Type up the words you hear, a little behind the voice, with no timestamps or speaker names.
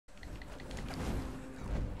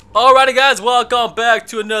Alrighty guys, welcome back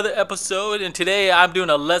to another episode, and today I'm doing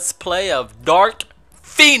a let's play of Dark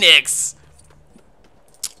Phoenix.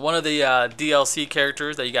 One of the DLC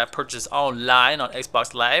characters that you got purchased online on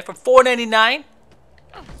Xbox Live for $4.99.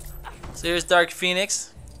 So here's Dark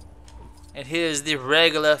Phoenix, and here's the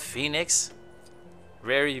regular Phoenix.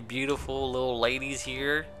 Very beautiful little ladies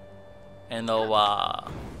here, and look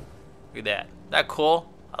at that. That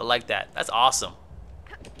cool? I like that. That's awesome.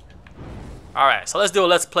 Alright, so let's do a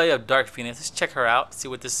let's play of Dark Phoenix. Let's check her out, see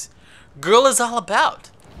what this girl is all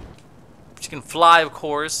about. She can fly, of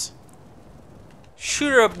course. Shoot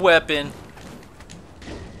her up weapon.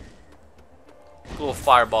 Little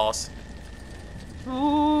fireballs.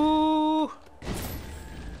 Ooh.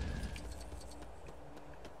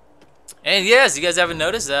 And yes, you guys haven't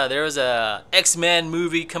noticed, there was a X-Men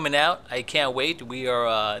movie coming out. I can't wait. We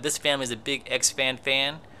are this family is a big X-Men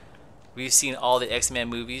fan. We've seen all the X-Men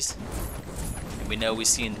movies. We know we've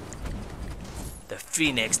seen the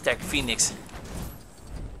Phoenix, Dark Phoenix,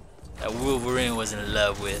 that Wolverine was in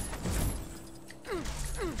love with.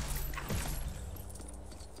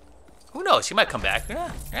 Who knows? She might come back.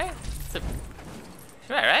 Yeah, right?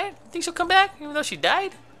 Right? Think she'll come back even though she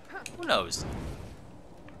died? Who knows?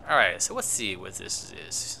 Alright, so let's see what this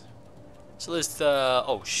is. So let's,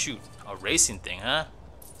 oh shoot, a racing thing, huh?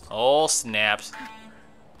 Oh snaps.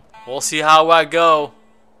 We'll see how I go.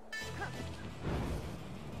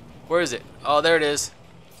 Where is it? Oh, there it is.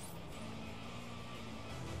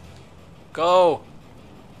 Go.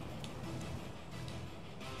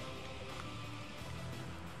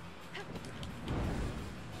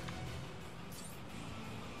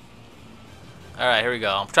 Alright, here we go.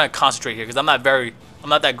 I'm trying to concentrate here because I'm not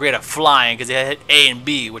that great at flying because I hit A and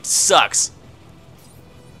B, which sucks.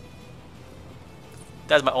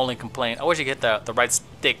 That's my only complaint. I wish I could hit the right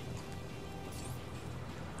stick.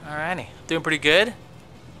 Alrighty. Doing pretty good.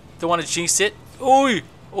 Don't want to jinx it. Ooh!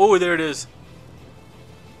 Oh, there it is.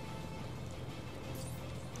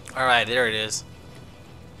 Alright, there it is.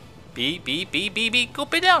 B, B, B, B, B. Go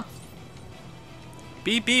down.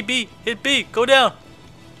 B, B, B. Hit B. Go down.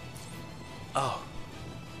 Oh.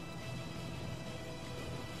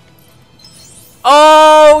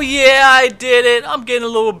 Oh, yeah, I did it. I'm getting a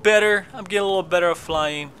little better. I'm getting a little better at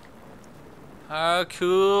flying. Oh,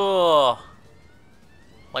 cool.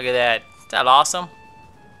 Look at that. Is that awesome?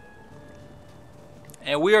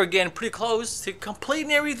 And we are getting pretty close to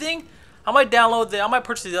completing everything. I might download I might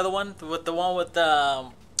purchase the other one, with the one with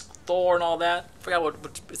Thor and all that. I forgot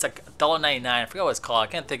what it's like $1.99. I forgot what it's called. I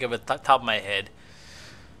can't think of it top of my head.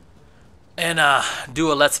 And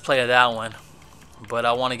do a let's play of that one. But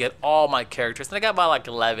I want to get all my characters. And I got about like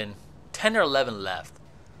 10 or 11 left.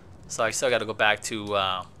 So I still got to go back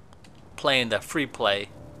to playing the free play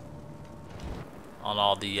on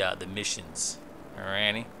all the missions.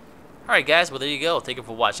 Alrighty. Alright guys, well there you go. Thank you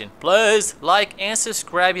for watching. Please like and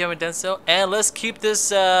subscribe if you haven't done so. And let's keep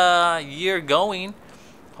this year going.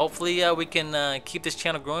 Hopefully we can keep this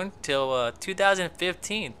channel growing till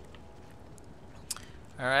 2015.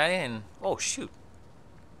 Alright, and oh shoot.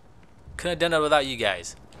 Couldn't have done it without you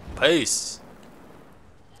guys. Peace.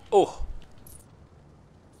 Oh.